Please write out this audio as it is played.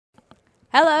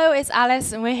Hello, it's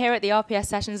Alice, and we're here at the RPS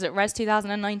sessions at Res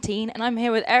 2019, and I'm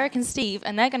here with Eric and Steve,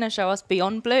 and they're going to show us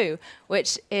Beyond Blue,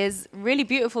 which is a really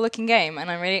beautiful looking game, and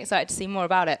I'm really excited to see more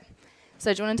about it.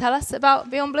 So do you want to tell us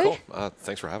about Beyond Blue? Cool.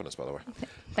 Thanks for having us, by the way.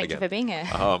 Thank you for being here.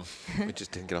 We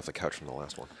just didn't get off the couch from the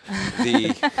last one.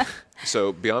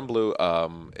 So Beyond Blue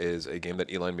is a game that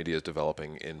Ally Maki is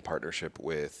developing in partnership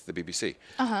with the BBC.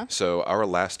 So our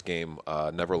last game,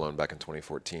 Never Alone, back in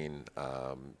 2014,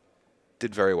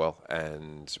 did very well,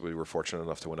 and we were fortunate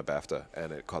enough to win a BAFTA,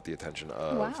 and it caught the attention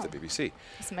of the BBC.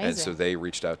 That's amazing. And so they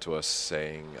reached out to us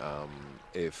saying,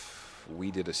 if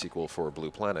we did a sequel for Blue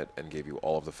Planet and gave you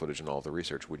all of the footage and all of the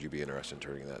research, would you be interested in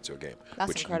turning that into a game? That's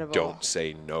Which incredible. You don't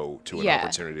say no to an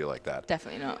opportunity like that.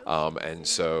 Definitely not. And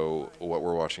so what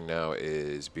we're watching now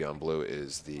is Beyond Blue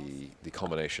is the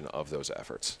culmination of those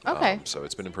efforts. Okay. So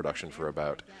it's been in production for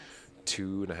about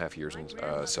 2.5 years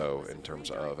so in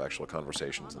terms of actual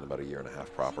conversations, and about 1.5 years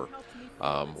proper.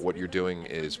 What you're doing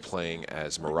is playing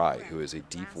as Mirai, who is a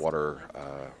deep water,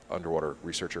 underwater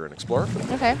researcher and explorer.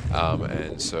 Okay.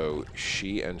 And so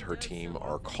she and her team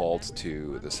are called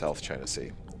to the South China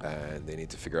Sea, and they need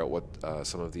to figure out what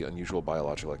some of the unusual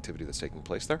biological activity that's taking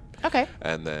place there. Okay.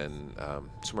 And then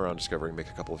swim around discovering, make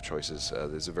a couple of choices.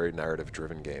 There's a very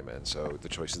narrative-driven game, and so the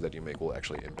choices that you make will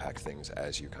actually impact things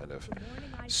as you kind of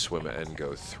swim and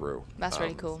go through. That's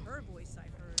really cool.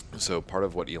 So part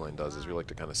of what Ely does is we like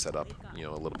to kind of set up, a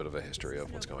little bit of a history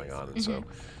of what's going on. And so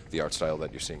the art style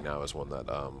that you're seeing now is one that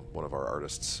one of our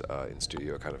artists in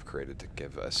studio kind of created to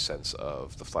give a sense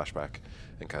of the flashback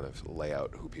and kind of lay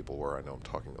out who people were. I know I'm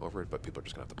talking over it, but people are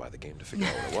just going to have to buy the game to figure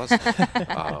out what it was.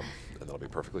 And that'll be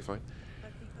perfectly fine.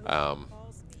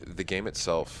 The game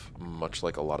itself, much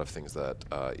like a lot of things that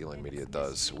Ely Media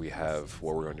does, we have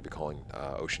what we're going to be calling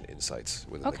Ocean Insights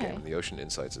within the game. And the Ocean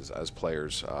Insights is as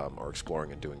players are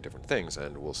exploring and doing different things,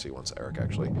 and we'll see once Eric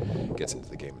actually gets into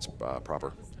the game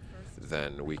proper,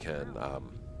 then we can,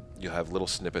 you'll have little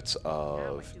snippets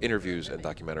of interviews and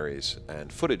documentaries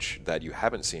and footage that you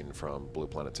haven't seen from Blue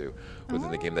Planet 2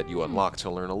 within the game that you unlock to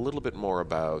learn a little bit more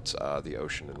about the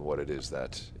ocean and what it is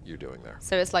that you're doing there.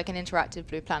 So it's like an interactive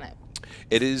Blue Planet.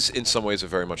 It is, in some ways,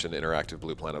 very much an interactive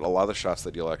Blue Planet. A lot of the shots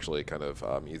that you'll actually kind of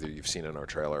either you've seen in our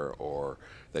trailer or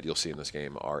that you'll see in this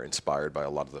game are inspired by a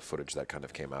lot of the footage that kind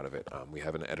of came out of it. We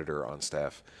have an editor on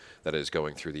staff that is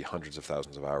going through the hundreds of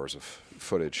thousands of hours of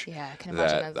footage. Yeah, I can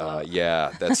imagine that's a lot.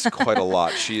 Yeah, that's quite a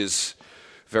lot. She is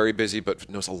very busy, but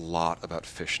knows a lot about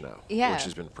fish now, which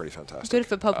has been pretty fantastic. Good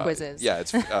for pub quizzes. Yeah,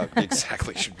 it's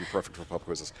exactly should be perfect for pub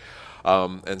quizzes.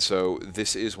 And so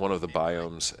this is one of the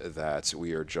biomes that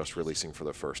we are just releasing for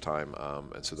the first time,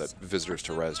 and so that visitors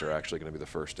to Res are actually going to be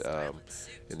the first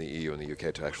in the EU and the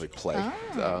UK to actually play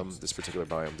this particular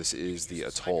biome. This is the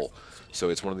atoll, so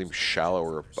it's one of the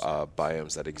shallower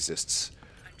biomes that exists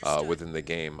within the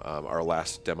game. Our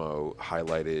last demo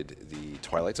highlighted the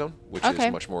Twilight Zone, which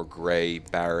is much more gray,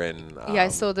 barren. Yeah, I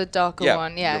saw the darker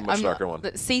one. Yeah, the much darker one.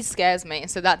 The sea scares me,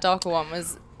 so that darker one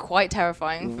was quite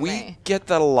terrifying for me. We get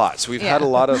that a lot. So we've had a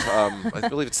lot of, I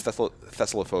believe it's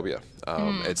thessallophobia.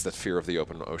 It's the fear of the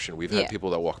open ocean. We've had people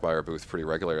that walk by our booth pretty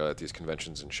regularly at these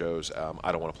conventions and shows.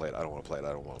 I don't want to play it. I don't want to play it.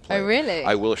 I don't want to play it. Oh, really?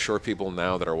 I will assure people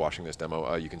now that are watching this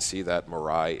demo, you can see that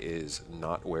Mirai is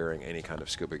not wearing any kind of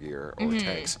scuba gear or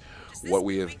tanks. What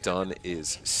we have done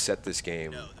is set this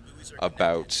game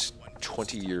about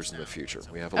 20 years in the future.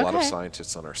 We have a lot of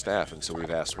scientists on our staff, and so we've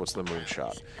asked, what's the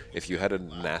moonshot? If you had a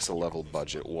NASA-level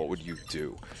budget, what would you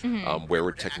do? Where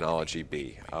would technology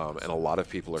be? And a lot of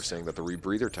people are saying that the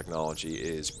rebreather technology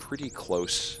is pretty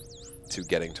close to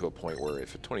getting to a point where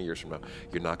if 20 years from now,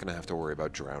 you're not going to have to worry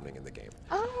about drowning in the game.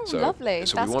 Oh, so, lovely.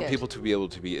 So we want people to be able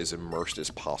to be as immersed as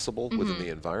possible within the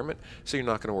environment, so you're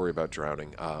not going to worry about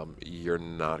drowning. You're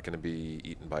not going to be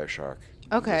eaten by a shark.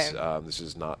 Okay. This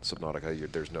is not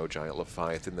Subnautica. There's no giant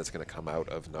leviathan that's going to come out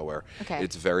of nowhere. Okay.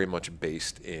 It's very much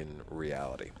based in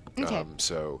reality. Okay.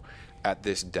 So at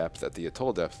this depth, at the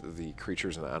atoll depth, the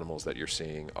creatures and animals that you're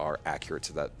seeing are accurate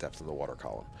to that depth in the water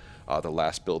column. The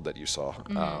last build that you saw,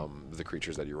 the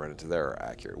creatures that you run into there are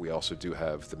accurate. We also do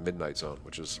have the Midnight Zone,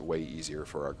 which is way easier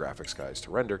for our graphics guys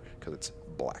to render because it's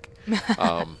black.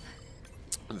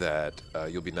 That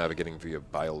you'll be navigating via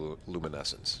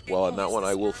bioluminescence. Well, in that one,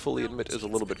 I will fully admit is a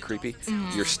little bit creepy.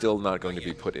 You're still not going to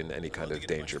be put in any kind of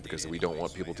danger because we don't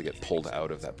want people to get pulled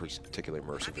out of that particular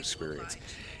immersive experience.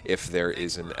 If there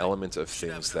is an element of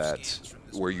things that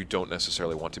where you don't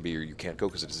necessarily want to be or you can't go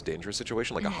because it is a dangerous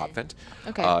situation, like a hot vent,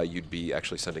 you'd be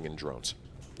actually sending in drones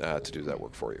to do that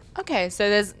work for you. Okay, so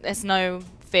there's no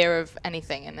fear of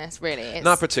anything in this, really. It's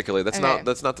not particularly. That's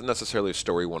not necessarily a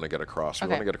story we want to get across. We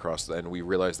want to get across, and we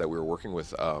realized that we were working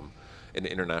with an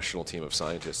international team of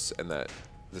scientists, and that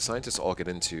the scientists all get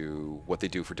into what they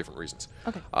do for different reasons.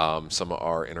 Okay. Some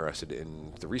are interested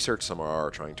in the research, some are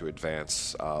trying to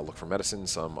advance, look for medicine,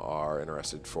 some are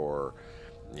interested for,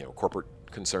 corporate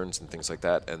concerns and things like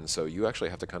that. And so you actually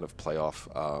have to kind of play off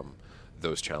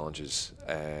those challenges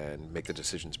and make the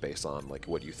decisions based on like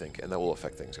what you think, and that will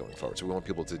affect things going forward. So we want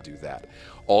people to do that.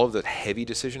 All of the heavy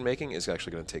decision making is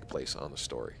actually going to take place on the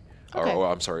story, or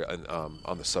I'm sorry,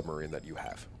 on the submarine that you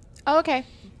have. Oh, okay.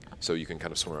 So you can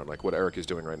kind of swim around. Like what Eric is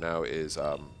doing right now is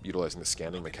utilizing the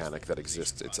scanning mechanic that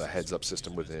exists. It's a heads-up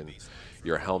system within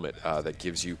your helmet that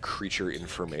gives you creature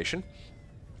information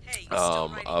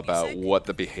about what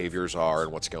the behaviors are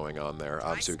and what's going on there.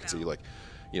 So you can see, like,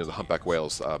 the humpback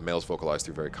whales, males vocalize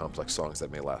through very complex songs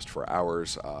that may last for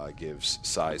hours, gives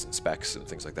size and specs and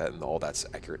things like that, and all that's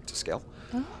accurate to scale.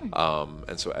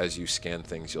 And so as you scan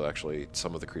things, you'll actually,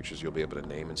 some of the creatures you'll be able to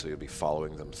name, and so you'll be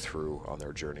following them through on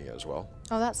their journey as well.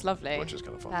 Oh, that's lovely. Which is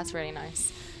kind of fun. That's really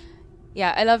nice.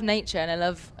 Yeah, I love nature and I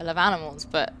love animals,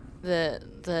 but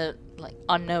the like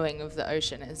unknowing of the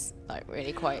ocean is like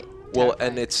really quite well,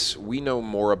 terrifying. and we know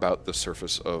more about the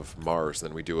surface of Mars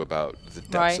than we do about the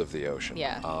depths of the ocean.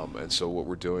 Yeah. And so what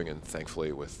we're doing, and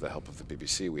thankfully with the help of the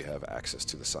BBC, we have access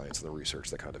to the science and the research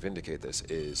that kind of indicate this,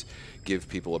 is give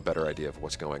people a better idea of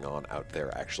what's going on out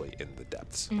there actually in the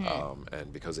depths.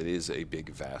 And because it is a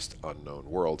big, vast, unknown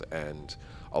world, and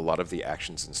a lot of the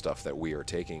actions and stuff that we are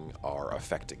taking are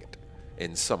affecting it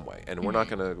in some way. And we're not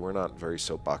very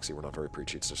soapboxy, we're not very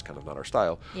preachy, it's just kind of not our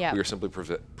style. Yeah. We are simply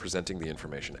presenting the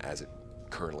information as it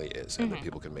currently is, and then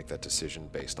people can make that decision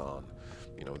based on,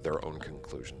 their own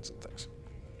conclusions and things.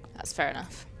 That's fair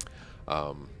enough.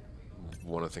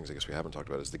 One of the things I guess we haven't talked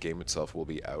about is the game itself will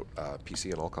be out PC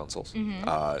and all consoles,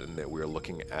 and that we're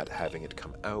looking at having it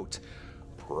come out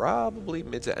probably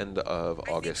mid to end of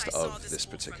August of this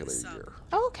particular year.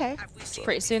 Oh, okay. So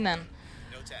Pretty soon then.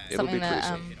 it'll be Something pretty that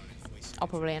soon. I'll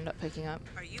probably end up picking up.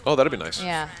 Oh, that'd be nice.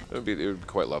 Yeah. It would be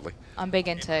quite lovely. I'm big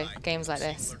into games like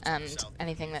this and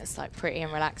anything that's like pretty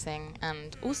and relaxing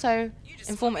and also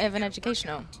informative and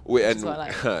educational. And what I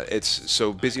like. it's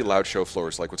so busy, loud show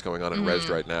floors like what's going on at Resd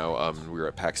right now. We were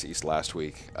at PAX East last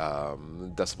week.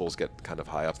 Decibels get kind of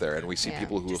high up there, and we see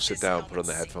people who will sit down, put on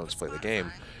the headphones, play the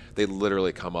game. They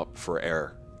literally come up for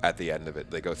air at the end of it.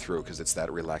 They go through because it's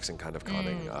that relaxing kind of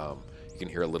conning. You can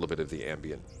hear a little bit of the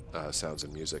ambient sounds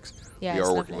and musics. Yeah, we it's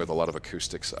are working lovely. with a lot of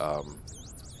acoustics,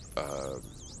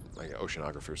 like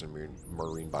oceanographers and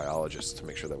marine biologists to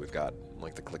make sure that we've got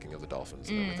like the clicking of the dolphins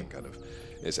and everything kind of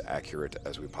as accurate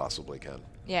as we possibly can.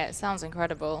 Yeah, it sounds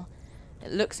incredible.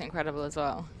 It looks incredible as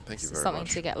well. Thank you It's very something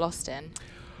much. to get lost in.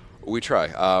 We try.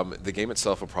 The game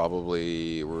itself will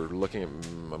probably, we're looking at,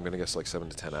 I'm going to guess like 7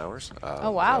 to 10 hours.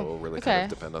 Oh, wow. That will really kind of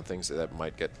depend on things that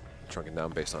might get shrunken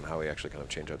down based on how we actually kind of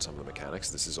change out some of the mechanics.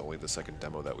 This is only the second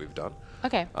demo that we've done.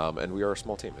 Okay. And we are a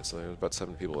small team. It's about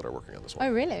 7 people that are working on this one.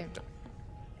 Oh, really? Yeah.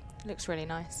 Looks really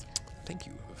nice. Thank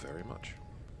you very much.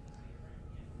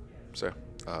 So,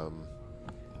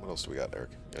 what else do we got,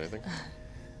 Eric? Anything?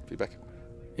 Feedback?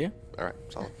 Yeah. All right,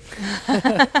 solid.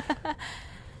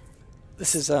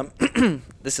 This is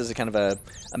this is a kind of a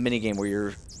mini game where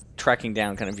you're tracking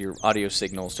down kind of your audio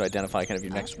signals to identify kind of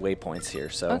your next waypoints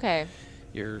here. So Okay.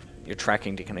 you're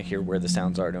tracking to kind of hear where the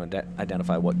sounds are to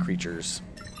identify what creatures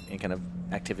and kind of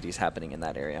activities happening in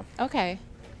that area. Okay.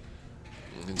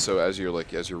 And so as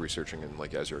you're researching and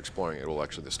like as you're exploring,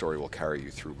 the story will carry you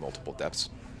through multiple depths,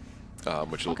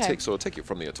 which will it'll take you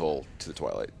from the atoll to the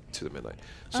twilight to the midnight.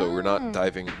 So we're not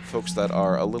diving. Folks that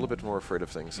are a little bit more afraid of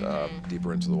things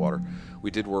deeper into the water.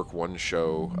 We did work one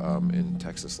show in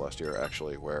Texas last year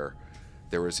actually, where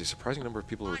there was a surprising number of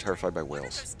people who were terrified by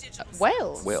whales.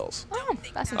 Whales? Whales. Oh,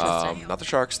 that's interesting. Not the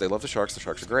sharks. They love the sharks. The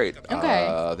sharks are great.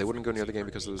 Okay. They wouldn't go near the game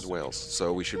because there was whales.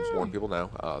 So we should warn people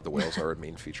now. The whales are a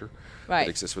main feature Right. that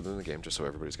exists within the game, just so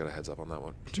everybody's got a heads up on that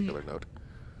one particular note.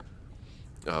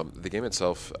 The game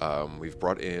itself, we've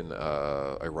brought in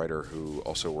a writer who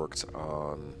also worked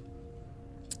on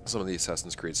some of the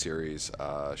Assassin's Creed series.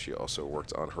 She also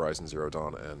worked on Horizon Zero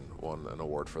Dawn and won an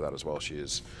award for that as well. She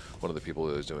is one of the people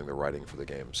who is doing the writing for the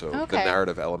game. So the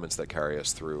narrative elements that carry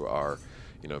us through are,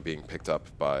 being picked up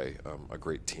by a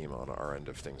great team on our end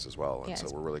of things as well. And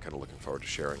so we're really kind of looking forward to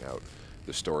sharing out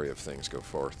the story of things go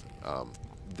forth.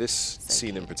 This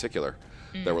scene in particular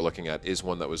that we're looking at is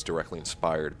one that was directly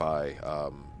inspired by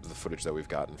the footage that we've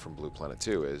gotten from Blue Planet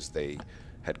 2, is they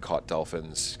had caught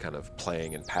dolphins kind of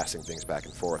playing and passing things back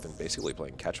and forth and basically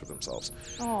playing catch with themselves.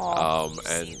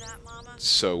 And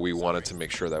so we wanted to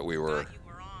make sure that we were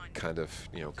kind of,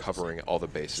 covering all the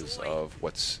bases of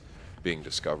what's being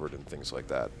discovered and things like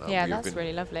that. Yeah, we've that's been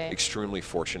really lovely. Extremely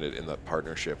fortunate in that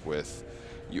partnership with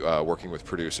working with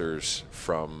producers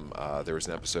from, there was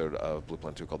an episode of Blue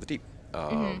Planet 2 called The Deep.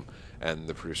 And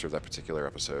the producer of that particular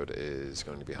episode is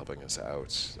going to be helping us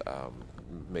out,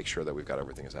 make sure that we've got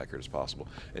everything as accurate as possible.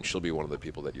 And she'll be one of the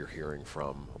people that you're hearing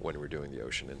from when we're doing the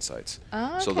Ocean Insights.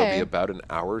 Oh, okay. So there'll be about an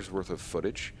hour's worth of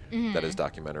footage that is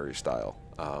documentary style,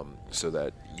 so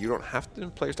that you don't have to,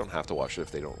 players don't have to watch it if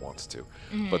they don't want to,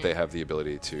 but they have the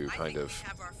ability to kind of,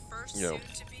 you know,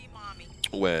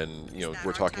 when, you know,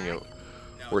 we're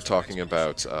talking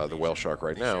about the whale shark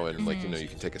right now, and like, you know, you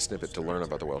can take a snippet to learn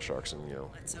about the whale sharks and, you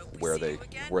know, where they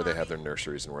have their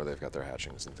nurseries and where they've got their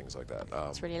hatchings and things like that.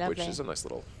 That's really lovely. Which is a nice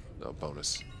little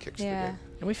bonus kick to the Yeah. game.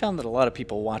 And we found that a lot of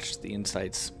people watched the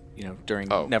Insights, you know, during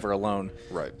Never Alone.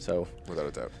 Right. So Without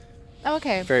a doubt. Oh,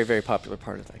 okay. very, very popular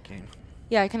part of that game.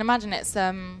 Yeah, I can imagine it's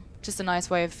just a nice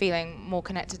way of feeling more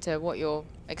connected to what you're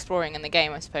exploring in the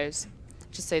game, I suppose,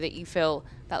 just so that you feel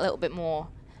that little bit more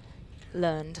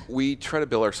learned. We try to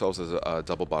bill ourselves as a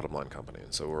double bottom line company,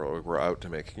 and so we're out to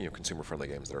make, you know, consumer friendly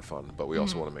games that are fun, but we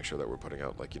also want to make sure that we're putting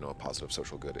out, like, you know, a positive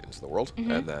social good into the world,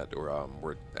 and that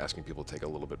we're asking people to take a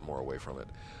little bit more away from it.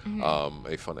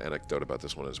 A fun anecdote about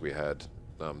this one is we had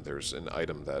there's an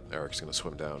item that Eric's going to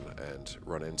swim down and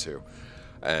run into,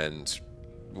 and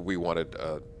we wanted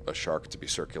a shark to be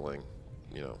circling,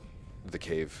 you know, the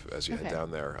cave as you head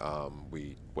down there.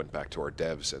 We went back to our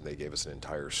devs and they gave us an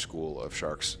entire school of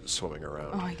sharks swimming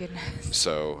around. Oh my goodness.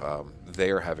 So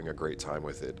they are having a great time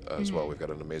with it as well. We've got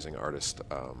an amazing artist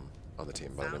on the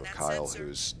team by the name of Kyle,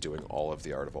 who's doing all of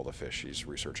the art of all the fish. He's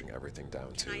researching everything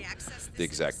down to the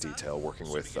exact detail, working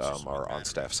with our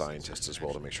on-staff scientists as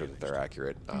well to make sure that they're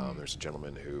accurate. There's a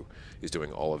gentleman who is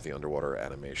doing all of the underwater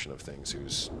animation of things,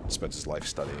 who's spent his life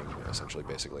studying essentially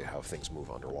basically how things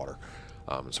move underwater.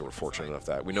 So we're fortunate enough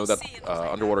that we know that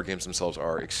underwater games themselves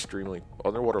are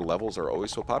underwater levels are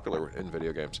always so popular in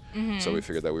video games. So we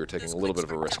figured that we were taking a little bit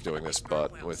of a risk doing this,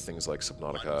 but with things like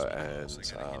Subnautica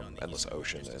and Endless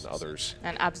Ocean and others.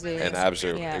 And Abzu. And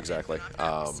Abzu, Yeah. exactly.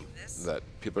 That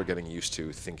people are getting used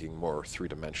to thinking more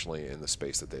three-dimensionally in the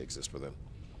space that they exist within.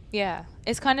 Yeah,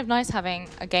 it's kind of nice having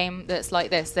a game that's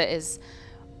like this, that is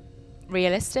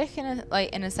realistic in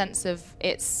a sense of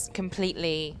it's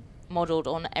completely modeled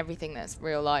on everything that's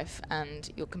real life,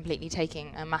 and you're completely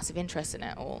taking a massive interest in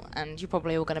it all, and you're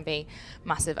probably all going to be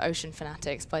massive ocean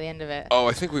fanatics by the end of it. Oh,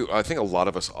 I think a lot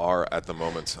of us are at the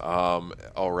moment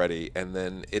already, and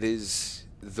then it is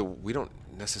we don't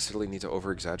necessarily need to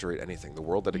over-exaggerate anything. The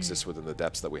world that exists within the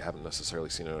depths that we haven't necessarily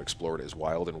seen and explored is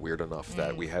wild and weird enough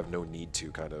that we have no need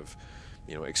to kind of,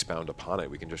 you know, expound upon it.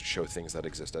 We can just show things that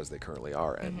exist as they currently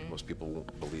are, and most people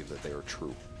won't believe that they are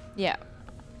true. Yeah.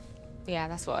 Yeah,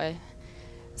 that's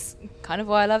it's kind of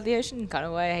why I love the ocean, kind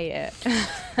of why I hate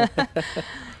it.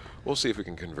 We'll see if we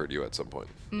can convert you at some point.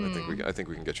 I think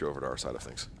we can get you over to our side of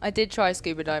things. I did try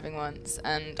scuba diving once,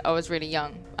 and I was really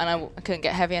young, and I couldn't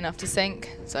get heavy enough to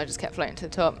sink, so I just kept floating to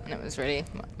the top, and it was really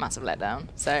massive letdown.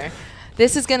 So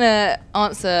this is going to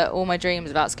answer all my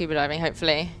dreams about scuba diving,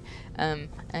 hopefully, and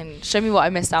show me what I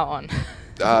missed out on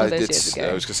all those years ago.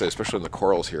 I was going to say, especially in the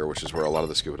corals here, which is where a lot of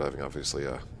the scuba diving obviously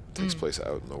takes place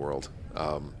out in the world.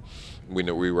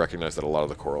 We recognize that a lot of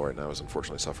the coral right now is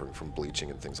unfortunately suffering from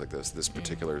bleaching and things like this. This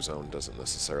particular zone doesn't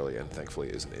necessarily, and thankfully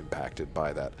isn't impacted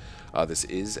by that. This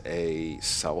is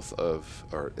it's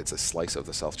a slice of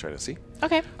the South China Sea.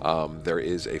 Okay. There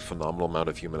is a phenomenal amount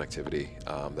of human activity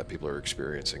that people are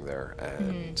experiencing there,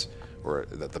 and or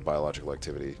that the biological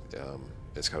activity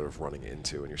is kind of running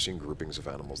into, and you're seeing groupings of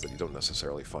animals that you don't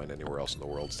necessarily find anywhere else in the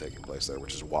world taking place there,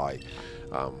 which is why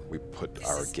we put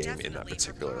our game in that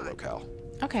particular locale.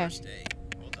 Okay.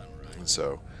 And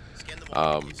so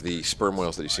the sperm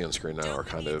whales that you see on screen now are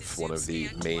kind of one of the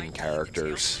main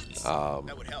characters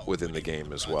within the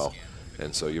game as well.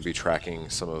 And so you'll be tracking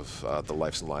some of the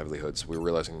lives and livelihoods. We're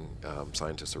realizing,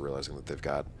 scientists are realizing that they've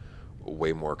got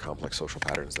way more complex social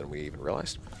patterns than we even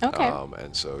realized. Okay.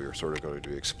 And so you're sort of going to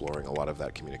be exploring a lot of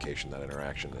that communication, that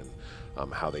interaction,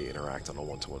 and how they interact on a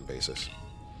one-to-one basis.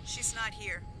 She's not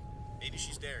here. Maybe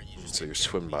she's there. And so you're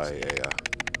swim by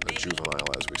a juvenile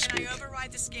as we speak. Can I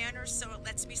override the scanners so it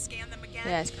lets me scan them again?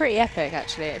 Yeah, it's pretty epic,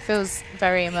 actually. It feels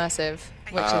very immersive,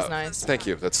 which is nice. Thank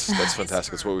you. That's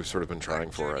fantastic. That's what we've sort of been trying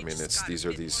for. I mean, these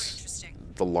are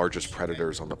the largest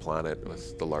predators on the planet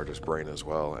with the largest brain as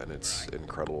well, and it's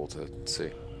incredible to see.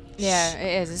 Yeah,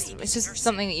 it is. It's just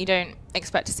something that you don't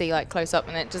expect to see like close up,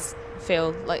 and it just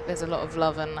feel like there's a lot of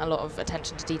love and a lot of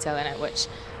attention to detail in it, which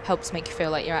helps make you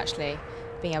feel like you're actually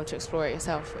being able to explore it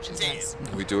yourself, which is nice.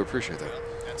 We do appreciate that.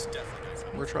 That's definitely nice.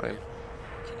 We're trying.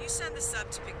 Can you send the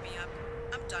sub to pick me up?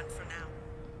 I'm done for now.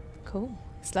 Cool.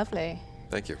 It's lovely.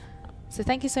 Thank you. So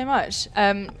thank you so much.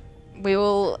 We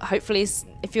will hopefully,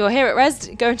 if you're here at Res,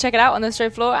 go and check it out on the show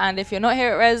floor. And if you're not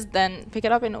here at Res, then pick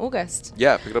it up in August.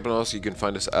 Yeah, pick it up in August. You can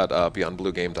find us at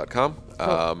beyondbluegame.com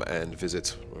Cool. and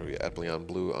visit at Beyond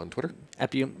Blue on Twitter.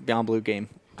 At Beyond Blue Game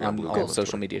Beyond on Blue all Game on social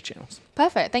Twitter. media channels.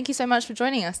 Perfect. Thank you so much for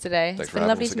joining us today. Thanks It's for been having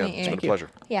lovely us to again. meet you. It's been a pleasure.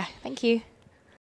 Yeah, thank you.